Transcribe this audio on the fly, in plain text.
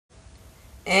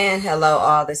And hello,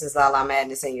 all. This is Lala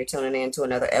Madness, and you're tuning in to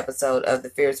another episode of the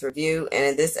Fierce Review. And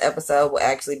in this episode, we'll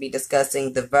actually be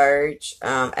discussing The Verge.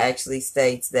 Actually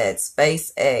states that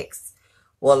SpaceX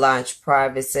will launch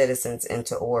private citizens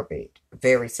into orbit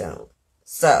very soon.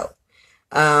 So,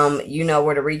 you know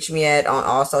where to reach me at on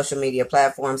all social media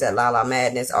platforms at Lala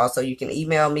Madness. Also, you can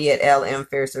email me at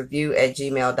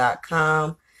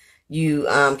lmfiercereview@gmail.com. You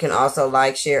can also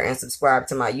like, share, and subscribe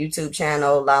to my YouTube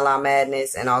channel, Lala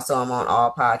Madness, and also I'm on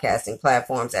all podcasting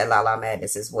platforms at Lala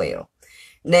Madness as well.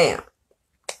 Now,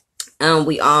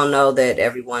 we all know that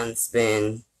everyone's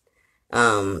been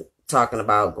talking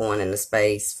about going into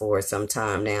space for some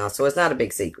time now, so it's not a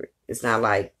big secret. It's not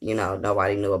like,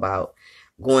 nobody knew about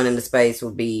going into space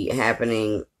will be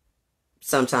happening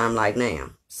sometime like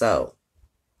now. So,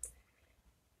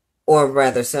 or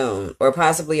rather soon, or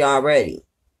possibly already.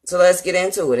 So let's get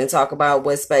into it and talk about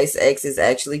what SpaceX is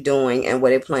actually doing and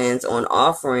what it plans on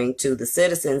offering to the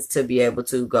citizens to be able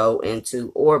to go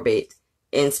into orbit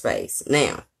in space.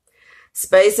 Now,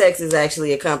 SpaceX is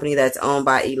actually a company that's owned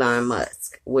by Elon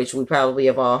Musk, which we probably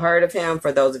have all heard of him.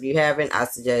 For those of you who haven't, I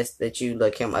suggest that you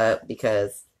look him up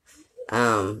because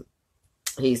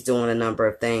he's doing a number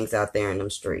of things out there in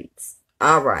them streets.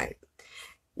 All right.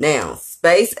 Now,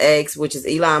 SpaceX, which is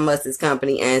Elon Musk's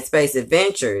company, and Space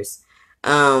Adventures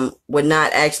would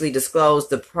not actually disclose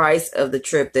the price of the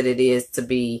trip that it is to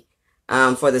be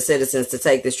for the citizens to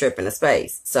take this trip into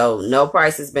space. So no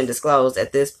price has been disclosed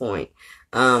at this point.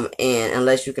 And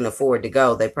unless you can afford to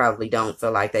go, they probably don't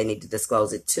feel like they need to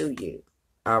disclose it to you.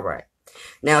 All right.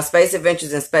 Now, Space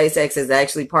Adventures and SpaceX has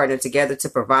actually partnered together to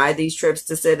provide these trips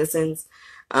to citizens.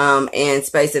 And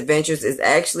Space Adventures is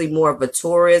actually more of a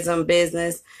tourism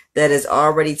business that has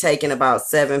already taken about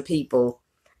 7 people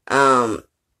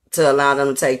to allow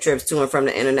them to take trips to and from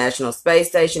the International Space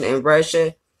Station in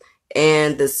Russia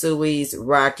and the Soyuz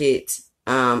rocket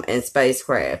and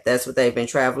spacecraft. That's what they've been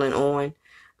traveling on.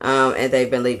 And they've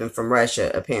been leaving from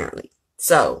Russia, apparently.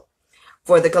 So,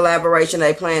 for the collaboration,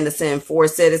 they plan to send 4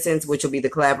 citizens, which will be the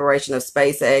collaboration of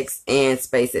SpaceX and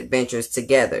Space Adventures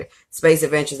together. Space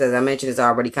Adventures, as I mentioned, has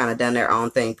already kind of done their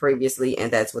own thing previously,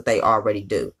 and that's what they already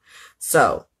do.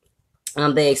 So,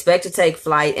 they expect to take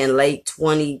flight in late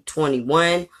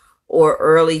 2021 or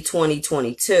early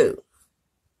 2022.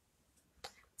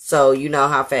 So you know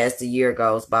how fast the year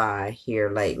goes by here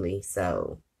lately.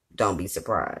 So don't be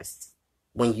surprised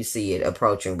when you see it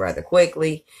approaching rather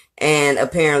quickly. And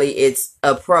apparently it's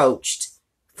approached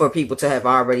for people to have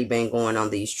already been going on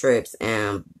these trips,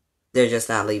 and they're just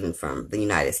not leaving from the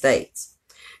United States.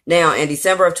 Now, in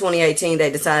December of 2018,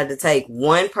 they decided to take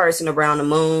one person around the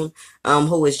moon,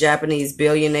 who is Japanese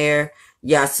billionaire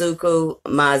Yasuko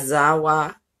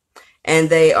Maezawa.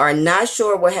 And they are not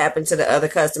sure what happened to the other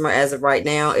customer as of right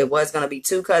now. It was going to be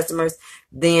 2 customers.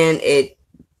 Then it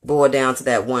boiled down to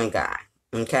that one guy.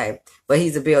 Okay. But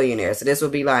he's a billionaire. So this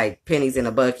would be like pennies in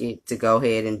a bucket to go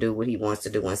ahead and do what he wants to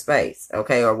do in space.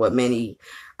 Okay. Or what many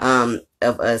of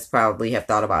us probably have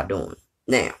thought about doing.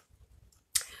 Now,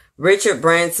 Richard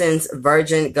Branson's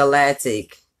Virgin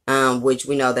Galactic, which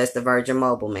we know that's the Virgin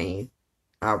Mobile man.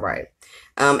 All right.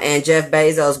 And Jeff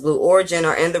Bezos' Blue Origin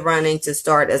are in the running to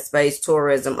start a space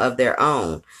tourism of their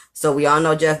own. So we all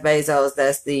know Jeff Bezos,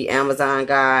 that's the Amazon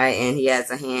guy, and he has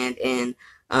a hand in,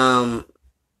 I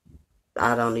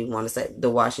don't even want to say the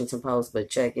Washington Post,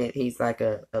 but check it. He's like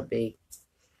a big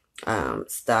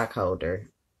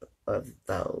stockholder of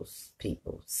those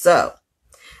people. So,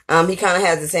 he kind of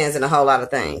has his hands in a whole lot of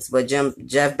things. But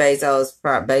Jeff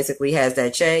Bezos basically has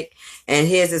that check. And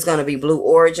his is going to be Blue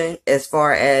Origin as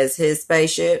far as his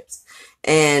spaceships.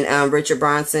 And Richard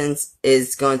Branson's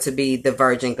is going to be the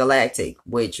Virgin Galactic,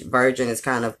 which Virgin is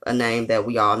kind of a name that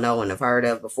we all know and have heard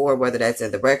of before, whether that's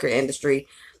in the record industry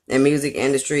and music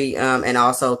industry, and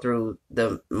also through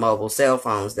the mobile cell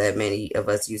phones that many of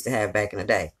us used to have back in the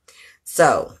day.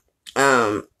 So,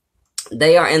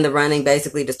 they are in the running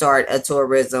basically to start a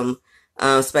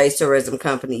space tourism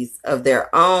companies of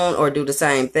their own or do the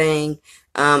same thing.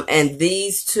 And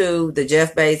these 2, the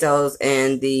Jeff Bezos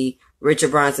and the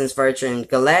Richard Branson's Virgin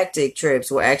Galactic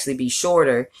trips, will actually be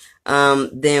shorter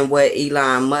than what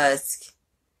Elon Musk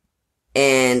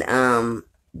and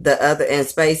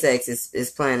SpaceX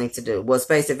is planning to do. Well,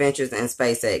 Space Adventures and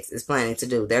SpaceX is planning to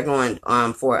do. They're going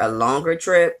for a longer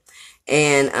trip.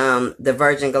 And the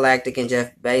Virgin Galactic and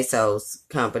Jeff Bezos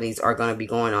companies are going to be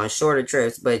going on shorter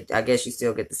trips, but I guess you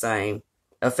still get the same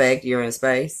effect. You're in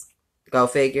space. Go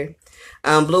figure.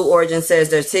 Blue Origin says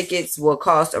their tickets will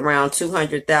cost around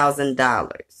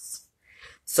 $200,000.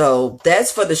 So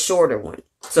that's for the shorter one.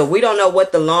 So we don't know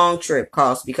what the long trip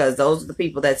costs because those are the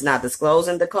people that's not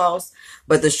disclosing the cost.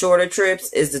 But the shorter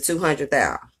trips is the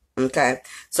 200,000. Okay.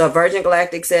 So Virgin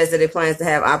Galactic says that it plans to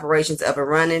have operations up and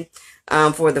running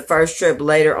for the first trip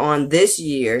later on this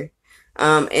year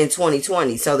in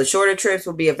 2020. So the shorter trips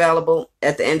will be available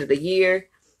at the end of the year.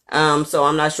 So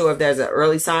I'm not sure if there's an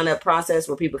early sign up process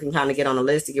where people can kind of get on the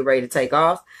list to get ready to take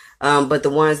off. But the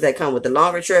ones that come with the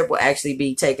longer trip will actually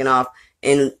be taken off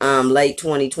in late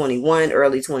 2021,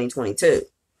 early 2022.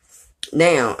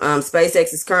 Now,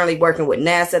 SpaceX is currently working with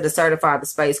NASA to certify the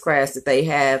spacecrafts that they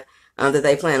have that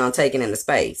they plan on taking into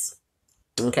space.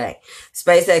 Okay.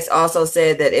 SpaceX also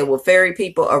said that it will ferry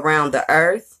people around the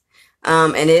Earth.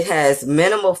 And it has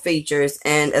minimal features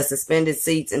and a suspended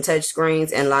seats and touch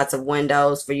screens and lots of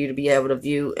windows for you to be able to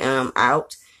view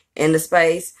out into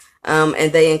space.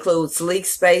 And they include sleek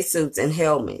spacesuits and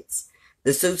helmets.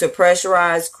 The suits are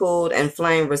pressurized, cooled, and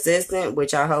flame resistant,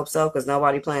 which I hope so, because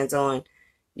nobody plans on,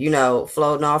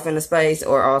 floating off into space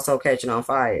or also catching on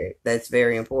fire. That's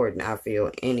very important, I feel,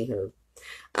 anywho.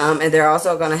 And they're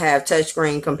also going to have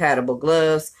touchscreen compatible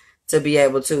gloves to be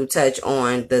able to touch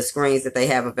on the screens that they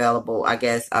have available. I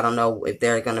guess, I don't know if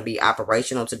they're going to be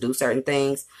operational to do certain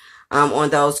things on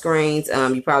those screens.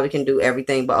 You probably can do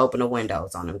everything but open the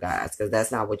windows on them, guys, because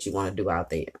that's not what you want to do out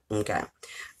there. Okay.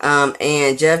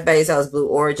 And Jeff Bezos' Blue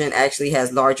Origin actually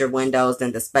has larger windows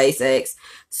than the SpaceX.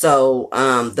 So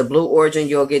the Blue Origin,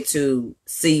 you'll get to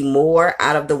see more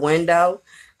out of the window.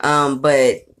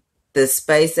 But the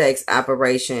SpaceX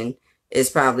operation is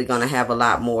probably going to have a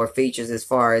lot more features as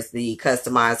far as the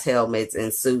customized helmets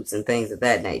and suits and things of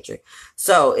that nature.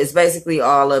 So it's basically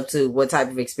all up to what type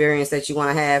of experience that you want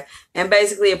to have. And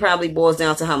basically it probably boils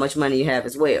down to how much money you have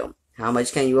as well. How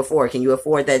much can you afford? Can you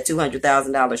afford that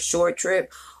 $200,000 short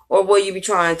trip? Or will you be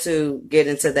trying to get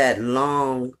into that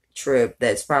long trip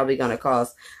that's probably going to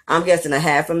cost, I'm guessing,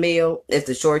 $500,000 if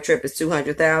the short trip is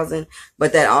 $200,000.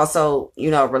 But that also,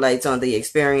 relates on the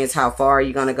experience. How far are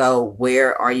you going to go?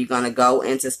 Where are you going to go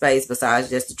into space besides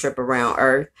just a trip around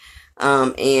Earth?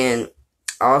 And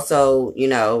also,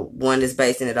 one is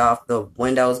basing it off the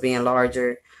windows being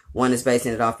larger. One is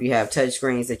basing it off you have touch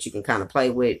screens that you can kind of play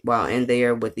with while in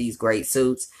there with these great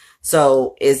suits.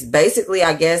 So it's basically,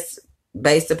 I guess,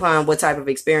 based upon what type of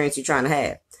experience you're trying to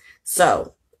have.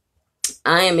 So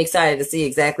I am excited to see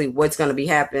exactly what's going to be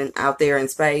happening out there in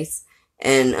space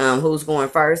and who's going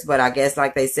first. But I guess,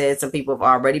 like they said, some people have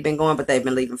already been going, but they've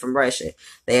been leaving from Russia.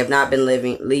 They have not been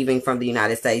leaving from the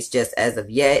United States just as of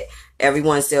yet.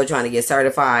 Everyone's still trying to get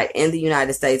certified in the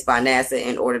United States by NASA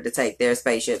in order to take their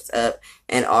spaceships up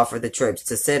and offer the trips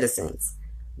to citizens.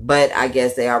 But I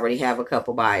guess they already have a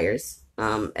couple buyers,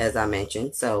 as I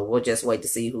mentioned. So we'll just wait to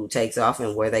see who takes off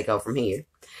and where they go from here.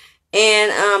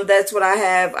 And that's what I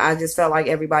have. I just felt like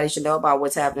everybody should know about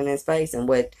what's happening in space and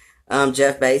what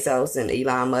Jeff Bezos and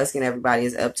Elon Musk and everybody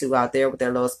is up to out there with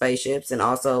their little spaceships, and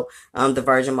also the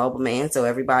Virgin Mobile Man. So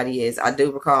everybody is, I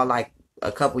do recall, like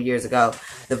a couple years ago,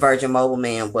 the Virgin Mobile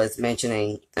Man was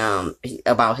mentioning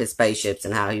about his spaceships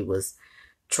and how he was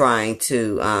trying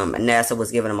to, NASA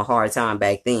was giving him a hard time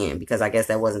back then because I guess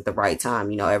that wasn't the right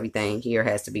time. Everything here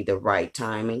has to be the right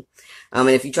timing. And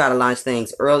if you try to launch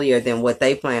things earlier than what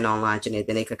they plan on launching it,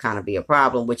 then it could kind of be a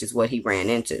problem, which is what he ran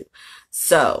into.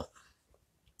 So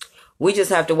we just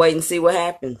have to wait and see what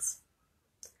happens.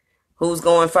 Who's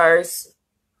going first?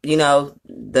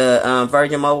 The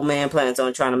Virgin Mobile Man plans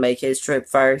on trying to make his trip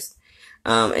first.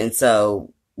 And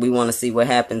so we want to see what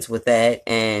happens with that.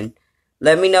 And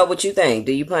let me know what you think.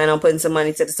 Do you plan on putting some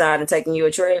money to the side and taking you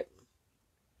a trip?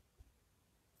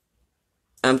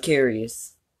 I'm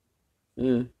curious.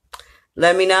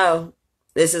 Let me know.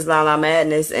 This is Lala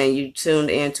Madness, and you tuned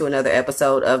in to another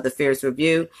episode of The Fierce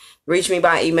Review. Reach me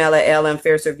by email at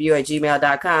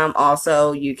lmfiercereview@gmail.com.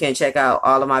 Also, you can check out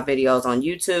all of my videos on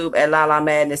YouTube at Lala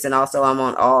Madness, and also I'm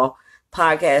on all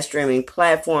podcast streaming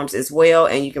platforms as well.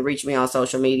 And you can reach me on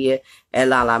social media at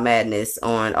Lala Madness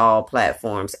on all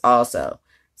platforms also.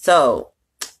 So,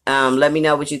 let me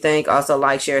know what you think. Also,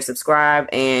 like, share, subscribe,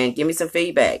 and give me some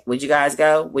feedback. Would you guys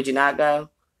go? Would you not go?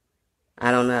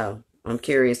 I don't know. I'm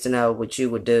curious to know what you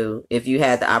would do if you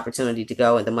had the opportunity to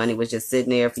go and the money was just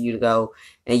sitting there for you to go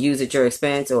and use at your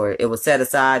expense, or it was set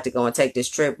aside to go and take this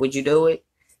trip. Would you do it?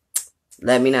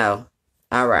 Let me know.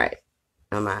 All right.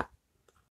 I'm out.